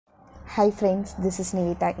Hi friends, this is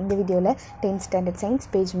Nivita. In the video, 10th standard science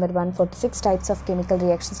page number 146 types of chemical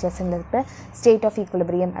reactions lesson state of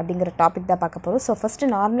equilibrium அப்படிங்கற topic தான் பார்க்க போறோம். So first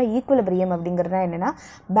நார்மலா equilibrium அப்படிங்கறது என்னன்னா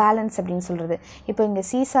balance அப்படினு சொல்றது. இப்போ இங்க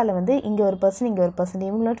சீசால வந்து இங்க ஒரு பர்சன் இங்க ஒரு பர்சன்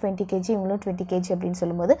இவங்களும் 20 kg இவங்களும் 20 kg அப்படினு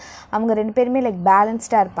சொல்லும்போது அவங்க ரெண்டு பேருமே லைக்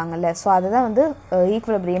பேலன்ஸ்டா இருப்பாங்கல்ல. சோ அதுதான் வந்து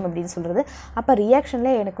ஈக்குலிபிரியம் அப்படினு சொல்றது. அப்ப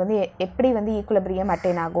ரியாக்ஷன்ல எனக்கு வந்து எப்படி வந்து ஈக்குலிபிரியம்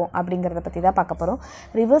அட்டைன் ஆகும் அப்படிங்கறத பத்தி தான் பார்க்க போறோம்.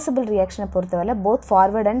 ரிவர்சிபிள் ரியாக்ஷனை பொறுத்தவரை both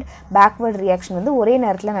forward and backward reaction வந்து ஒரே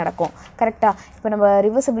நேரத்துல நடக்கும். கரெக்ட்டா? இப்போ நம்ம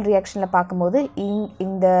ரிவர்சிபிள் ரியாக்ஷன்ல பாக்கும்போது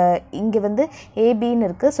இங்க வந்து AB ன்னு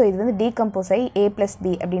இருக்கு. சோ இது வந்து டீகம்போஸ் ஆகி A +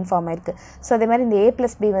 B அப்படினு ஃபார்ம் ஆயிருக்கு. சோ அதே மாதிரி இந்த A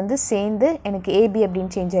 + B வந்து சேர்ந்து எனக்கு AB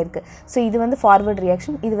அப்படினு சேஞ்ச் ஆயிருக்கு. சோ இது வந்து ஃபார்வர்ட்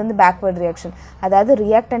ரியாக்ஷன், இது வந்து பேக்வர்ட் ரியாக்ஷன். அதாவது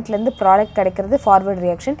ரியாக்டன்ட்ல இருந்து ப்ராடக்ட் கிடைக்கிறது ஃபார்வர்ட்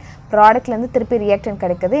ரியாக்ஷன், ப்ராடக்ட்ல இருந்து திருப்பி ரியாக்டன்ட்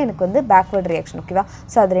கிடைக்கிறது எனக்கு வந்து பேக்வர்ட் ரியாக்ஷன். ஓகேவா?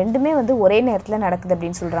 சோ அது ரெண்டுமே வந்து ஒரே நேரத்துல நடக்குது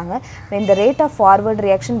அப்படினு சொல்றாங்க. when the rate of forward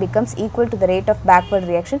reaction becomes equal to the rate of backward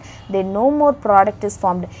reaction then no more product is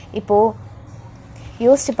formed. இப்போ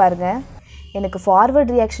யோசிச்சு பாருங்க, எனக்கு ஃபார்வர்ட்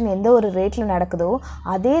ரியாக்ஷன் எந்த ஒரு ரேட்ல நடக்குதோ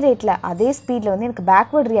அதே ரேட்ல அதே ஸ்பீட்ல வந்து எனக்கு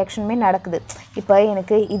பேக்வர்ட் ரியாக்ஷனுமே நடக்குது. இப்போ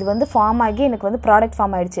எனக்கு இது வந்து ஃபார்ம் ஆகி எனக்கு வந்து ப்ராடக்ட்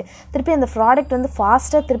ஃபார்ம் ஆயிடுச்சு. திருப்பி அந்த ப்ராடக்ட் வந்து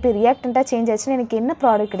ஃபாஸ்டா திருப்பி ரியாக்டன்ட்டா சேஞ்ச் ஆச்சுன்னா எனக்கு என்ன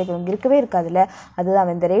ப்ராடக்ட் கிடைக்கும்? இருக்கவே இருக்காதுல்ல.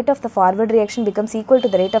 அதுதான் இந்த rate of the forward reaction becomes equal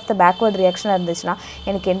to the rate of the backward reaction இருந்துச்சுன்னா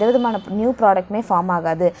எனக்கு எந்த விதமான நியூ ப்ராடக்ட்மே ஃபார்ம்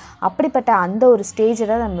ஆகாது. அப்படிப்பட்ட அந்த ஒரு ஸ்டேஜ்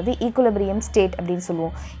தான் நம்ம வந்து ஈக்குலிபிரியம் ஸ்டேட் அப்படின்னு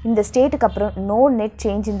சொல்லுவோம். இந்த ஸ்டேட்டுக்கு அப்புறம் no net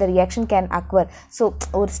change in the reaction can acquire. So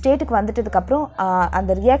ஒரு ஸ்டேட்டுக்கு வந்துட்டதுக்கு அப்புறம்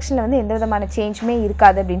அந்த ரியாக்ஷன்ல வந்து எந்த விதமான சேஞ்சுமே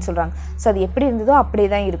இருக்காது அப்படின்னு சொல்றாங்க. ஸோ அது எப்படி இருந்ததோ அப்படியே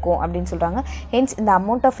தான் இருக்கும் அப்படின்னு சொல்றாங்க. ஹென்ஸ் இந்த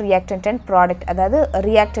amount of reactant and product, அதாவது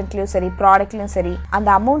ரியாக்டன்ட்லயும் சரி ப்ராடக்ட்லயும் சரி அந்த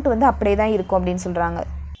அமௌண்ட் வந்து அப்படியே தான் இருக்கும் அப்படின்னு சொல்றாங்க.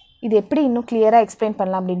 இது எப்படி இன்னும் கிளியராக எக்ஸ்பிளைன்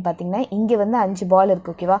பண்ணலாம் அப்படின்னு பார்த்தீங்கன்னா, இங்கே வந்து 5 பால்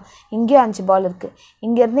இருக்குது. ஓகேவா? இங்கேயும் 5 பால் இருக்குது.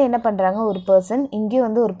 இங்கேருந்து என்ன பண்ணுறாங்க, ஒரு பர்சன் இங்கேயும்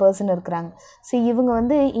வந்து ஒரு பர்சன் இருக்கிறாங்க. ஸோ இவங்க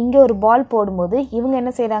வந்து இங்கே ஒரு பால் போடும்போது இவங்க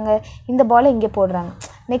என்ன செய்கிறாங்க, இந்த பாலை இங்கே போடுறாங்க.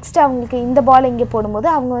 நெக்ஸ்ட் அவங்களுக்கு இந்த பால் இங்கே போடும்போது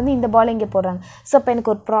அவங்க வந்து இந்த பால் இங்கே போடுறாங்க. ஸோ அப்போ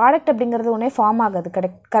எனக்கு ஒரு ப்ராடக்ட் அப்படிங்கிறது ஒன்றே ஃபார்ம் ஆகாது.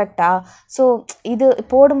 கரெக்டாக? ஸோ இது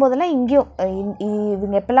போடும்போதெல்லாம் இங்கேயும்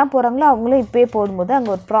இவங்க எப்போல்லாம் போகிறாங்களோ அவங்களும் இப்போயே போடும்போது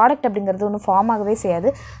அங்கே ஒரு ப்ராடக்ட் அப்படிங்கிறது ஒன்றும் ஃபார்ம் ஆகவே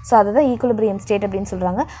செய்யாது. ஸோ அதுதான் ஈக்குலிபிரியம் ஸ்டேட் அப்படின்னு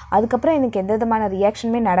சொல்கிறாங்க. அதுக்கப்புறம் எனக்கு எந்த விதமான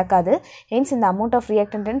ரியாக்ஷனுமே நடக்காது. ஹென்ஸ் இந்த amount of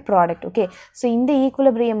reactant and product. Okay, so இந்த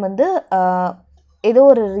ஈக்குலிபிரியம் வந்து ஏதோ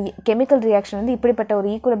ஒரு கெமிக்கல் ரியாக்ஷன் வந்து இப்படிப்பட்ட ஒரு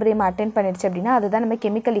ஈக்குலிபிரியம் அட்டெண்ட் பண்ணிடுச்சு அப்படின்னா அதுதான் நம்ம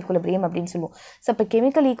கெமிக்கல் ஈக்குலிபிரியம் அப்படின்னு சொல்லுவோம். ஸோ இப்போ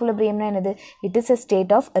கெமிக்கல் ஈக்குலிபிரியம்னா என்னது? It is a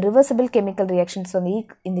state of reversible chemical reaction. So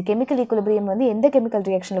இந்த கெமிக்கல் ஈக்குலிபிரியம் வந்து எந்த கெமிக்கல்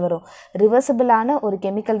ரியாக்ஷனில் வரும்? ரிவர்சிபிளான ஒரு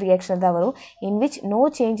கெமிக்கல் ரியாக்ஷன் தான் வரும். In which no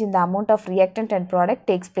change in the amount of reactant and product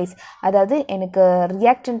takes place. அதாவது எனக்கு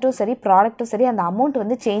ரியாக்டன்ட்டும் சரி ப்ராடக்ட்டும் சரி அந்த அமௌண்ட்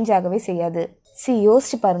வந்து சேஞ்ச் ஆகவே செய்யாது.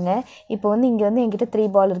 யோசிச்சு பாருங்க, இப்போ வந்து இங்கே வந்து என்கிட்ட 3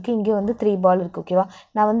 பால் இருக்குது, இங்கே வந்து 3 பால் இருக்குது. ஓகேவா?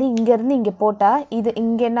 நான் வந்து இங்கேருந்து இங்கே போட்டால் இது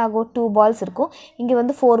இங்கே என்ன ஆகும், 2 பால்ஸ் இருக்கும், இங்கே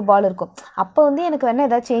வந்து 4 பால் இருக்கும். அப்போ வந்து எனக்கு வேணால்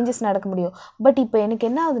ஏதாவது சேஞ்சஸ் நடக்க முடியும். பட் இப்போ எனக்கு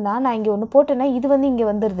என்ன ஆகுதுன்னா, நான் இங்கே ஒன்று போட்டேன்னா இது வந்து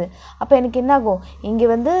இங்கே வந்துடுது. அப்போ எனக்கு என்ன ஆகும், இங்கே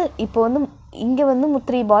வந்து இப்போ வந்து இங்கே வந்து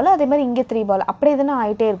 3 பால், அதே மாதிரி இங்கே 3 பால், அப்படியே தானே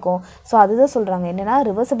ஆகிட்டே இருக்கும். ஸோ அதுதான் சொல்கிறாங்க என்னென்னா,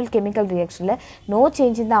 reversible chemical ரியாக்ஷனில் no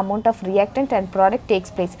change in the amount of reactant and product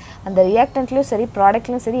takes place. அந்த ரியாக்டன்ட்லையும் சரி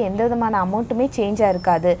ப்ராடக்ட்லையும் சரி எந்த விதமான அமௌண்ட்டுமே சேஞ்சாக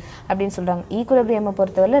இருக்காது அப்படின்னு சொல்கிறாங்க. ஈக்குலிபிரியமை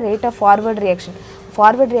பொறுத்தவரை rate of forward reaction,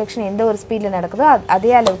 forward reaction எந்த ஒரு ஸ்பீடில் நடக்குதோ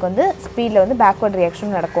அதே அளவுக்கு வந்து ஸ்பீடில் வந்து பேக்வர்ட்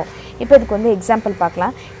ரியாக்ஷன் நடக்கும். இப்போ இதுக்கு வந்து எக்ஸாம்பிள்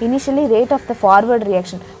பார்க்கலாம். Initially rate of the forward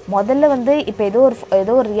reaction, முதல்ல வந்து இப்போ ஏதோ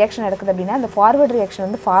ஒரு ரியாக்ஷன் நடக்குது அப்படின்னா அந்த ஃபார்வர்ட் ரியாக்ஷன்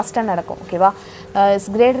வந்து ஃபாஸ்ட்டாக நடக்கும். ஓகேவா? Is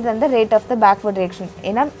greater than the rate of the backward reaction.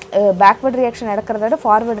 ஏன்னா பேக்வர்ட் ரியாக்ஷன் நடக்கிறத விட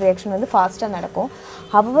ஃபார்வர்ட் ரியாக்ஷன் வந்து ஃபாஸ்ட்டாக நடக்கும்.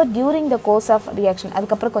 however during the course of reaction,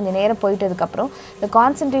 அதுக்கப்புறம் கொஞ்சம் நேரம் போயிட்டதுக்கப்புறம் the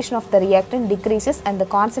concentration of the reactant decreases and the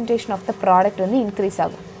concentration of the product வந்து இன்க்ரீஸ்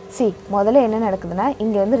ஆகும். முதல்ல என்ன நடக்குதுன்னா,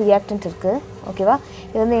 இங்கே வந்து ரியாக்டன்ட் இருக்குது. ஓகேவா?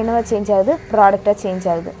 இது வந்து என்னவா சேஞ்ச் ஆகுது, ப்ராடக்டாக சேஞ்ச்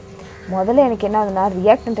ஆகுது. முதல்ல எனக்கு என்ன ஆகுதுன்னா,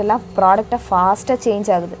 ரியாக்டன்ட் எல்லாம் ப்ராடக்டாக ஃபாஸ்ட்டாக சேஞ்ச்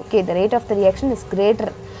ஆகுது. Okay, the rate of the reaction is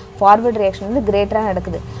greater, forward reaction வந்து கிரேட்டராக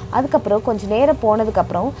நடக்குது. அதுக்கப்புறம் கொஞ்சம் நேரம்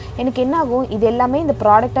போனதுக்கப்புறம் எனக்கு என்ன ஆகும், இது எல்லாமே இந்த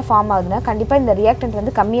ப்ராடக்டாக ஃபார்ம் ஆகுதுன்னா கண்டிப்பாக இந்த ரியாக்டன்ட்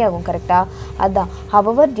வந்து கம்மியாகும். கரெக்டாக? அதுதான்.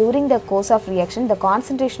 however during the course of reaction the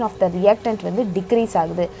concentration of the reactant வந்து டிக்ரீஸ்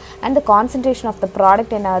ஆகுது and the concentration of the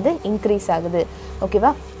product என்ன ஆகுது, இன்க்ரீஸ் ஆகுது. ஓகேவா?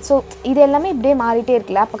 ஸோ இது எல்லாமே இப்படியே மாறிட்டே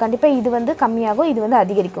இருக்குல்ல, அப்போ கண்டிப்பாக இது வந்து கம்மியாகும், இது வந்து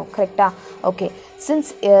அதிகரிக்கும். கரெக்டாக? ஓகே, சின்ஸ்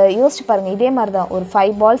யோசிச்சு பாருங்கள், இதே மாதிரி தான் ஒரு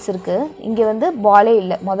 5 பால்ஸ் இருக்குது, இங்கே வந்து பாலே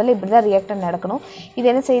இல்லை. முதல்ல இப்படி தான் ரியாக்டன் நடக்கணும். இது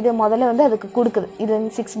என்ன செய்யுது, முதல்ல வந்து அதுக்கு கொடுக்குது. இது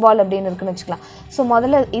வந்து 6 பால் அப்படின்னு இருக்குன்னு வச்சுக்கலாம். ஸோ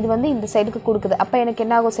முதல்ல இது வந்து இந்த சைடுக்கு கொடுக்குது. அப்போ எனக்கு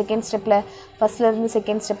என்ன ஆகும், செகண்ட் ஸ்டெப்பில் ஃபஸ்ட்லேருந்து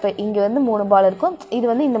செகண்ட் ஸ்டெப்பு இங்கே வந்து 3 பால் இருக்கும், இது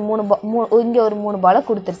வந்து இந்த இங்கே ஒரு 3 பாலை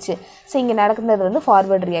கொடுத்துருச்சு. ஸோ இங்கே நடക്കുന്നത് வந்து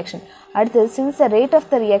ஃபார்வர்ட் ரியாக்ஷன். அடுத்து, since the rate of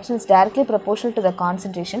the reaction is directly proportional to the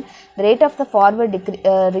concentration, reaction, the rate of the forward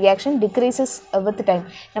reaction decreases with time.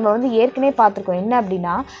 நம்ம வந்து ஏற்கனவே பார்த்துருக்கோம் என்ன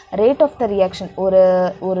அப்படின்னா ரேட் ஆஃப் த ரியாக்ஷன்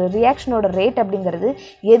ஒரு ரியாக்ஷனோட ரேட் அப்படிங்கிறது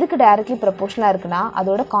எதுக்கு டைரக்ட்லி ப்ரொபோஷனலாக இருக்குன்னா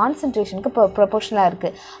அதோட கான்சன்ட்ரேஷனுக்கு ப்ரொபோஷனலாக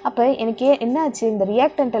இருக்குது. அப்போ எனக்கு என்ன ஆச்சு, இந்த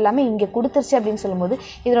ரியாக்டன்ட் எல்லாமே இங்கே கொடுத்துருச்சு அப்படின்னு சொல்லும்போது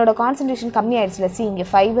இதனோட கான்சன்ட்ரேஷன் கம்மியாயிடுச்சுல. இங்கே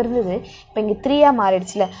 5 இருந்தது, இப்போ இங்கே 3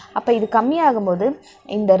 மாறிடுச்சுல. அப்போ இது கம்மியாகும்போது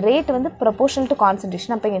இந்த ரேட் வந்து ப்ரொபோஷனல் டு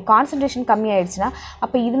கான்சன்ட்ரேஷன். அப்போ இங்கே கான்சன்ட்ரேஷன் கம்மியாயிடுச்சுன்னா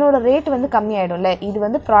அப்போ இதனோட ரேட் வந்து கம்மியாயிடும்ல. இது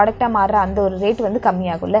வந்து ப்ராடக்டாக மாறுற அந்த ஒரு ரேட் வந்து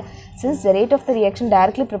கம்மியாகும்ல. Since the rate of the reaction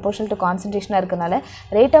directly proportional to கான்சன்ட்ரேஷனாக இருக்கனால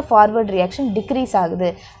rate of forward reaction degrees ஆகுது.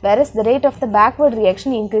 Whereas the rate of the backward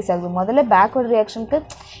reaction increase ஆகுது. முதல்ல பேக்வர்ட் ரியாக்ஷனுக்கு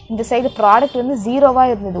இந்த சைடு ப்ராடக்ட் வந்து 0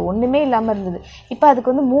 இருந்தது, ஒன்றுமே இல்லாமல் இருந்தது. இப்போ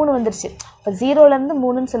அதுக்கு வந்து 3 வந்துருச்சு. இப்போ 0லேருந்து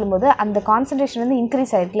 3ன்னு சொல்லும்போது அந்த கான்சன்ட்ரேஷன் வந்து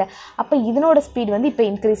இன்க்ரீஸ் ஆகிருக்குல்ல. அப்போ இதனோட ஸ்பீட் வந்து இப்போ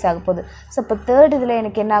இன்க்ரீஸ் ஆக போகுது. ஸோ இப்போ தேர்ட் இதில்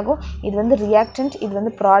எனக்கு என்ன ஆகும், இது வந்து ரியாக்டன்ட், இது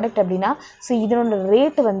வந்து ப்ராடக்ட் அப்படின்னா ஸோ இதனோட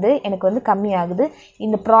ரேட்டு வந்து எனக்கு வந்து கம்மியாகுது.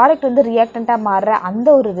 இந்த ப்ராடக்ட் வந்து ரியாக்டண்ட்டாக மாறுற அந்த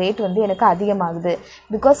ஒரு ரேட் வந்து எனக்கு அதிகமாகுது.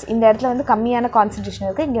 பிகாஸ் இந்த இடத்துல வந்து கம்மியான கான்சன்ட்ரேஷன்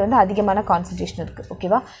இருக்குது, இங்கே வந்து அதிகமான கான்சன்ட்ரேஷன் இருக்குது.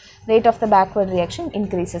 ஓகேவா? Rate of the backward reaction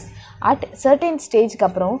increases at certain ஸ்டேஜ்க்கு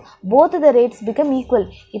அப்புறம் both the rates become equal.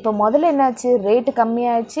 இப்போ முதல்ல என்னாச்சு, ரேட்டு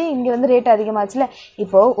கம்மியாச்சு, இங்கே வந்து ரேட் அதிகமாச்சுல.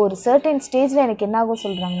 இப்போது ஒரு சர்டன் ஸ்டேஜில் எனக்கு என்ன ஆகும்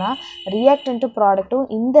சொல்கிறாங்கன்னா ரியாக்டன்ட்டும் ப்ராடக்ட்டும்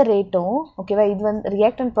இந்த ரேட்டும் ஓகேவா, இது வந்து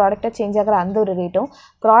ரியாக்டன்ட் ப்ராடக்டாக சேஞ்ச் ஆகிற அந்த ஒரு ரேட்டும்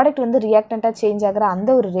ப்ராடக்ட் வந்து ரியாக்டண்ட்டாக சேஞ்ச் ஆகிற அந்த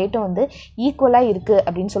ஒரு ரேட்டும் வந்து ஈக்குவலாக இருக்குது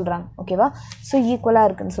அப்படின்னு சொல்கிறாங்க. ஓகேவா? ஸோ ஈக்குவலாக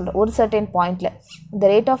இருக்குன்னு சொல்கிறேன் ஒரு சர்டன் பாயிண்டில்.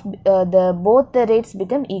 The rate of both the rates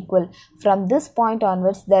become equal. From this point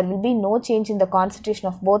onwards there will be no change in the concentration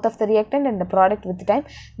of both of the reactant and the product with time.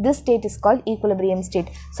 This state is called equilibrium state.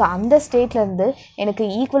 So அந்த ஸ்டேட்லேருந்து எனக்கு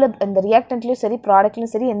இந்த ரியாக்டன்ட்லேயும் சரி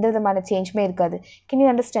ப்ராடக்ட்லையும் சரி எந்த விதமான சேஞ்சுமே இருக்காது. Can you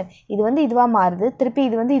understand? இது வந்து இதுவாக மாறுது, திருப்பி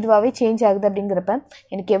இது வந்து இதுவாகவே சேஞ்ச் ஆகுது. அப்படிங்கிறப்ப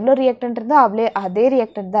எனக்கு எவ்வளோ ரியாக்டன்ட் இருந்தோ அதே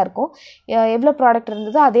ரியாக்டன்ட் தான் இருக்கும், எவ்வளோ ப்ராடக்ட்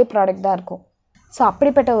இருந்ததோ அதே ப்ராடக்ட் தான் இருக்கும். ஸோ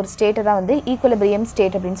அப்படிப்பட்ட ஒரு ஸ்டேட்டை தான் வந்து ஈக்குவலிபிரியம்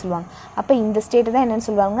ஸ்டேட் அப்படின்னு சொல்லுவாங்க. அப்போ இந்த ஸ்டேட்டை தான் என்னென்னு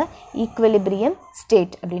சொல்லுவாங்க, ஈக்குவலிபிரியம்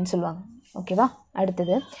ஸ்டேட் அப்படின்னு சொல்லுவாங்க. ஓகேவா?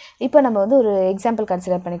 அடுத்தது இப்போ நம்ம வந்து ஒரு எக்ஸாம்பிள்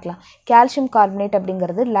கன்சிடர் பண்ணிக்கலாம். கால்சியம் கார்பனேட்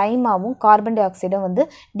அப்படிங்கிறது லைமாவும் கார்பன் டை ஆக்சைடும் வந்து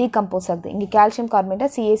டீகம்போஸ் ஆகுது. இங்கே கால்சியம்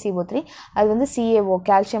கார்பனேட்டாக CaCO3, அது வந்து CaO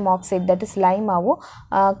calcium oxide, that is லைமாவும்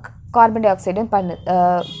carbon tie ஆக்சைடும்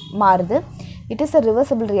மாறுது. It is a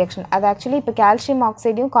reversible reaction. அது ஆக்சுவலி இப்போ கால்சியம்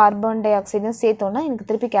ஆக்சைடையும் கார்பன் டை ஆக்சைடையும் சேர்த்தோன்னா எனக்கு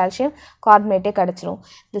திருப்பி கால்சியம் கார்பனேட்டே கிடச்சிரும்.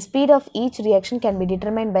 The speed of each reaction can be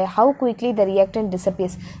determine by how quickly the reactant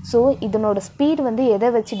disappears. So இதனோட speed வந்து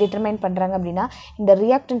எதை வச்சு டிட்டர்மைன் பண்ணுறாங்க அப்படின்னா இந்த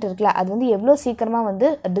ரியாக்டன்ட் இருக்குல்ல அது வந்து எவ்வளோ சீக்கிரமாக வந்து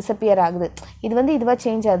டிஸப்பியர் ஆகுது. இது வந்து இதுவாக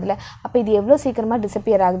சேஞ்ச் ஆகுதுல, அப்போ இது எவ்வளோ சீக்கிரமாக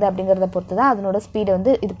டிஸப்பியர் ஆகுது அப்படிங்கிறத பொறுத்து தான் அதனோட ஸ்பீடை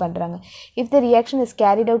வந்து இது பண்ணுறாங்க. If the reaction is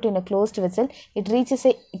carried out in a closed vessel it reaches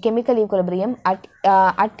a chemical equilibrium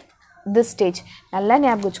at this stage. நல்லா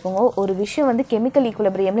ஞாபகம் வச்சுக்கோங்க, ஒரு விஷயம் வந்து கெமிக்கல்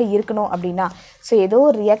ஈக்குவலிபிரியமில் இருக்கணும் அப்படின்னா, ஸோ ஏதோ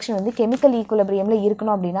ஒரு ரியாக்ஷன் வந்து கெமிக்கல் ஈக்குவலிபிரியமில்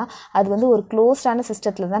இருக்கணும் அப்படின்னா அது வந்து ஒரு க்ளோஸ்டான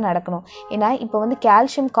சிஸ்டத்தில் தான் நடக்கணும். ஏன்னா இப்போ வந்து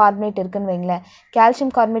கால்சியம் கார்பனேட் இருக்குன்னு வைங்களேன்,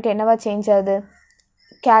 கால்சியம் கார்பனேட் என்னவா சேஞ்ச் ஆகுது,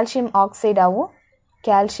 கால்சியம்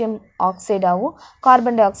ஆக்சைடாகவும்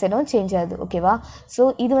கார்பன் டை ஆக்சைடும் சேஞ்ச் ஆகுது. ஓகேவா? ஸோ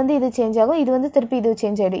இது வந்து இது சேஞ்ச் ஆகும், இது வந்து திருப்பி இது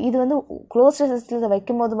சேஞ்ச் ஆகிடும். இது வந்து க்ளோஸ்டு சிஸ்டத்தில்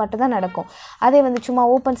வைக்கும்போது மட்டும் தான் நடக்கும். அதே வந்து சும்மா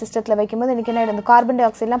ஓப்பன் சிஸ்டத்தில் வைக்கும்போது எனக்கு என்ன ஆகிடும், இந்த கார்பன் டை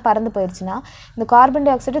ஆக்சைடெலாம் பறந்து போயிடுச்சுன்னா இந்த கார்பன்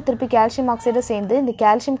டை ஆக்சைடு திருப்பி கால்சியம் ஆக்சைடும் சேர்ந்து இந்த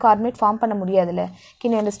கால்சியம் கார்பனேட் ஃபார்ம் பண்ண முடியாதுல்ல.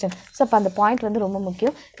 Can you understand? ஸோ அப்போ அந்த பாயிண்ட் வந்து ரொம்ப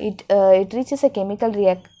முக்கியம். It reaches a chemical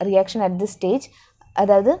reaction at this stage.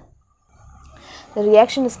 அதாவது the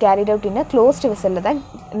reaction is carried out in a closed vessel தான்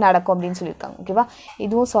நடக்கும் அப்படின்னு சொல்லியிருக்காங்க. ஓகேவா?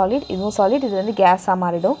 இதுவும் சாலிட், இது வந்து கேஸாக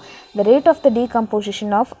மாறிடும். the rate of the decomposition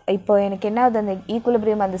of இப்போ எனக்கு என்ன ஆகுது, அந்த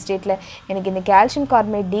ஈக்குவலிபிரியம் அந்த ஸ்டேட்டில் எனக்கு இந்த கால்சியம்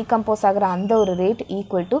கார்பனேட் டீகம்போஸ் ஆகிற அந்த ஒரு rate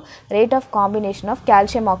equal to rate of combination of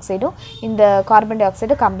calcium ஆக்சைடும் இந்த கார்பன் டை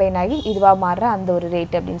ஆக்சைடும் கம்பைன் ஆகி இதுவாக மாறுற அந்த ஒரு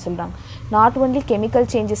ரேட் அப்படின்னு சொல்கிறாங்க. நாட் ஒன்லி கெமிக்கல்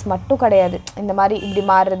சேஞ்சஸ் மட்டும் கிடையாது இந்த மாதிரி இப்படி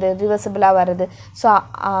மாறுறது, ரிவர்சிபிளாக வர்றது. ஸோ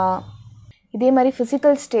இதே மாதிரி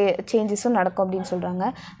ஃபிசிக்கல் சேஞ்சஸும் நடக்கும் அப்படின்னு சொல்கிறாங்க.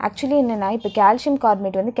 ஆக்சுவலி என்னென்னா இப்போ கால்சியம்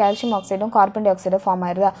கார்பனேட் வந்து கால்சியம் ஆக்சைடும் கார்பன் டை ஆக்சைடும் ஃபார்ம்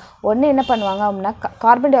ஆயிருதா, ஒன்று என்ன பண்ணுவாங்க அப்படின்னா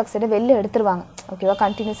கார்பன் டை ஆக்சைடை வெளில எடுத்துருவாங்க. ஓகேவா?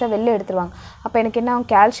 கண்டினியூஸாக வெளில எடுத்துருவாங்க. அப்போ எனக்கு என்ன ஆகும்,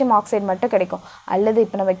 கால்சியம் ஆக்சைடு மட்டும் கிடைக்கும். அல்லது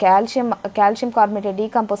இப்போ நம்ம கால்சியம் கார்பனேட்டை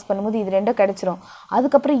டீகம்போஸ் பண்ணும்போது இது ரெண்டும் கிடச்சிரும்.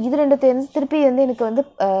 அதுக்கப்புறம் இது ரெண்டும் தெரிஞ்சு திருப்பி வந்து எனக்கு வந்து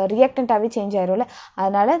ரியாக்டண்ட்டாகவே சேஞ்ச் ஆயிரும்ல.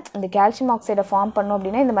 அதனால் இந்த கால்சியம் ஆக்சைடை ஃபார்ம் பண்ணோம்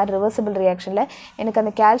அப்படின்னா இந்த மாதிரி ரிவர்சிபிள் ரியாக்ஷனில் எனக்கு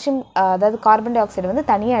அந்த கால்சியம் அதாவது கார்பன் டை ஆக்சைடு வந்து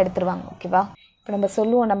தனியாக எடுத்துருவாங்க. ஓகேவா? இப்போ நம்ம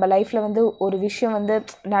சொல்லுவோம் நம்ம லைஃப்பில் வந்து ஒரு விஷயம் வந்து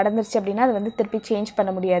நடந்துருச்சு அப்படின்னா அது வந்து திருப்பி சேஞ்ச்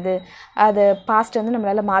பண்ண முடியாது, அது பாஸ்ட் வந்து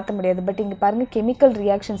நம்மளால் மாற்ற முடியாது. பட் இங்கே பாருங்கள், கெமிக்கல்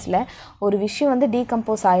ரியாக்ஷன்ஸில் ஒரு விஷயம் வந்து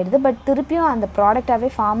டீகம்போஸ் ஆகிடுது, பட் திருப்பியும் அந்த ப்ராடக்டாகவே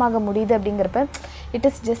ஃபார்ம் ஆக முடியுது. அப்படிங்கிறப்ப it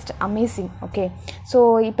is just amazing. Okay, so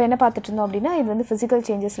இப்போ என்ன பார்த்துட்டு இருந்தோம் அப்படின்னா இது வந்து ஃபிசிக்கல்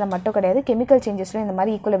சேஞ்சஸில் மட்டும் கிடையாது, கெமிக்கல் சேஞ்சஸில் இந்த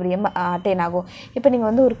மாதிரி ஈக்குவலிபிரியம் அட்டைன் ஆகும். இப்போ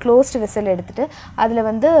நீங்கள் வந்து ஒரு க்ளோஸ்டு வெசல் எடுத்துகிட்டு அதில்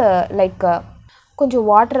வந்து லைக் கொஞ்சம்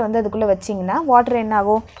வாட்டர் வந்து அதுக்குள்ளே வச்சிங்கன்னா வாட்டர் என்ன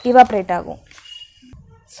ஆகும், இவாப்ரேட் ஆகும்.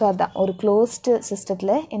 ஸோ அதான் ஒரு க்ளோஸ்டு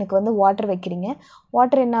சிஸ்டத்தில் எனக்கு வந்து வாட்டர் வைக்கிறீங்க,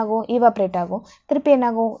 வாட்டர் என்னாகும், இவாப்ரேட் ஆகும். திருப்பி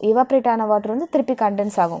என்னாகும், இவாப்ரேட் ஆன வாட்டர் வந்து திருப்பி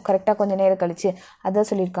கண்டென்ஸ் ஆகும் கரெக்டாக கொஞ்சம் நேரம் கழிச்சு. அதான்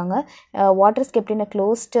சொல்லியிருக்காங்க, water is kept in a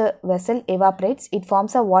closed vessel evaporates, it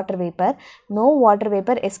forms a water vapor, no water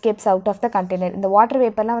vapor escapes out of the container. இந்த வாட்டர்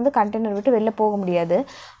வேப்பர்லாம் வந்து கண்டெய்னர் விட்டு வெளில போக முடியாது.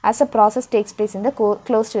 as a process takes place in the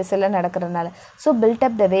closed vessel நடக்கிறதுனால. So built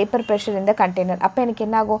up the vapor pressure in the container. அப்போ எனக்கு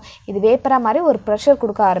என்ன ஆகும், இது வேப்பராக மாதிரி ஒரு ப்ரெஷர்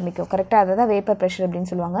கொடுக்க ஆரம்பிக்கும் கரெக்டாக. அதை தான் வேப்பர் ப்ரெஷர் அப்படின்னு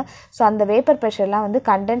சொல்லுவாங்க. ஸோ அந்த வேப்பர் ப்ரெஷர்லாம் வந்து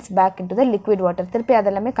condense back into the liquid water, திருப்பி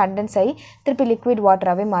அதெல்லாமே கண்டென்ஸ் ஆகி திருப்பி லிக்விட்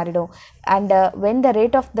வாட்டராகவே மாறிடும். And when the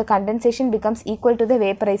rate of the condensation becomes equal to the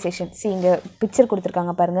vaporization. இங்கே பிக்சர்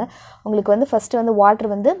கொடுத்துருக்காங்க பாருங்கள். உங்களுக்கு வந்து ஃபஸ்ட்டு வந்து வாட்டர்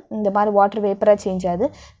வந்து இந்த மாதிரி வாட்டர் வேப்பராக சேஞ்ச் ஆகுது,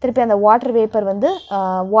 திருப்பி அந்த வாட்டர் வேப்பர் வந்து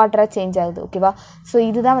வாட்டராக சேஞ்ச் ஆகுது. ஓகேவா? ஸோ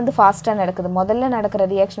இதுதான் வந்து ஃபாஸ்ட்டாக நடக்குது. முதல்ல நடக்கிற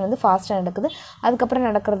ரியாக்ஷன் வந்து ஃபாஸ்ட்டாக நடக்குது. அதுக்கப்புறம்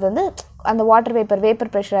நடக்கிறது வந்து அந்த வாட்டர்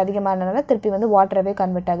வேப்பர் ப்ரெஷர் அதிகமானதுனால திருப்பி வந்து வாட்டராகவே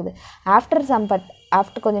கன்வெர்ட் ஆகுது. ஆஃப்டர்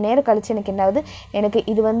கொஞ்சம் நேரம் கழிச்சு எனக்கு என்ன ஆகுது, எனக்கு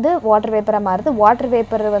இது வந்து வாட்டர் வேப்பராக மாறுது. வாட்டர்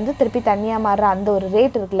வேப்பர் வந்து திருப்பி தண்ணியாக மாறுற அந்த ஒரு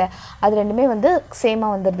ரேட் இருக்குல்ல, அது ரெண்டுமே வந்து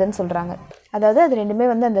சேமாக வந்துடுதுன்னு சொல்கிறாங்க. அதாவது அது ரெண்டுமே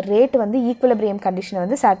வந்து அந்த ரேட் வந்து ஈக்குவலிபிரியம் கண்டிஷனை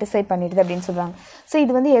வந்து சாட்டிஸ்ஃபை பண்ணிடுது அப்படின்னு சொல்கிறாங்க. ஸோ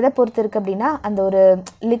இது வந்து எதை பொறுத்து இருக்குது அப்படின்னா, அந்த ஒரு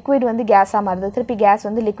லிக்விட் வந்து கேஸாக மாறுது, திருப்பி கேஸ்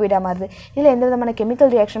வந்து லிக்விடாக மாறுது. இதில் எந்த விதமான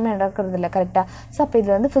கெமிக்கல் ரியாக்ஷனுமே நடக்கிறது இல்லை கரெக்டாக. ஸோ அப்போ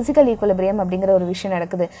இதில் வந்து ஃபிசிக்கல் ஈக்குவலிபிரியம் அப்படிங்கிற ஒரு விஷயம்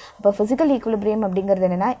நடக்குது. அப்போ ஃபிசிக்கல் ஈக்குவலிபிரியம் அப்படிங்கிறது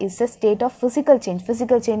என்னென்னா, is a state of physical change.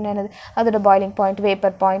 Physical change என்னது, அதோட boiling point,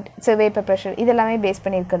 vapour point, so vapour pressure, இதெல்லாமே பேஸ்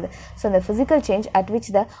பண்ணியிருக்கிறது. ஸோ அந்த physical change at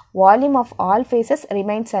which the volume of all faces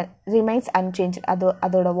remains unchanged.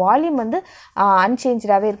 அதோட வால்யூம் வந்து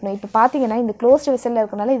அன்சேஞ்சாகவே இருக்கணும். இப்போ பார்த்தீங்கன்னா இந்த க்ளோஸ்டு வெசலில்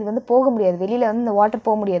இருக்கனால இது வந்து போக முடியாது, வெளியில் வந்து இந்த வாட்டர்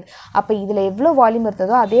போக முடியாது. அப்போ இதில் எவ்வளோ வால்யூம்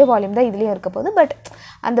இருந்ததோ அதே வால்யூம் தான் இதுலேயும் இருக்க போகுது. பட்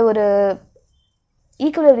அந்த ஒரு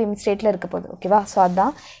ஈக்குவலிபிரியம் ஸ்டேட்டில் இருக்க போகுது. ஓகேவா? ஸோ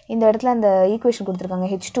அதுதான் இந்த இடத்துல அந்த ஈக்குவேஷன் கொடுத்துருக்காங்க.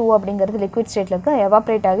 H2O அப்படிங்கிறது லிக்விட் ஸ்டேட்டில் இருக்குது,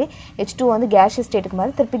 எவாப்ரேட் ஆகி H2O வந்து கேஷியஸ் ஸ்டேட்டுக்கு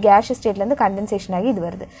மாதிரி திருப்பி கேஷியஸ் ஸ்டேட்லேருந்து கண்டென்சேஷன் ஆகி இது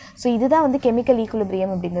வருது. ஸோ இதுதான் வந்து கெமிக்கல்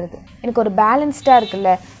ஈக்குவலிபிரியம் அப்படிங்கிறது. எனக்கு ஒரு பேலன்ஸ்டாக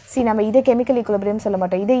இருக்குல்ல, நம்ம இதை கெமிக்கல் ஈக்குவலிபிரியம் சொல்ல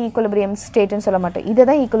மாட்டோம், இதை ஈக்குவலிபிரியம் ஸ்டேட்னு சொல்ல மாட்டோம், இதை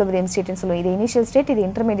தான் ஈக்குவலிபிரியம் ஸ்டேட்னு சொல்லுவோம். இது இனிஷியல் ஸ்டேட், இது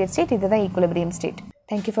இன்டர்மீடியட் ஸ்டேட், இது தான் ஈக்குவலிபிரியம் ஸ்டேட்.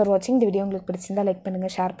 தேங்க்யூ ஃபார் வாட்சிங். இந்த வீடியோ உங்களுக்கு பிடிச்சிருந்தா லைக்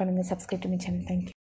பண்ணுங்கள், ஷேர் பண்ணுங்கள், subscribe to my channel. Thank you.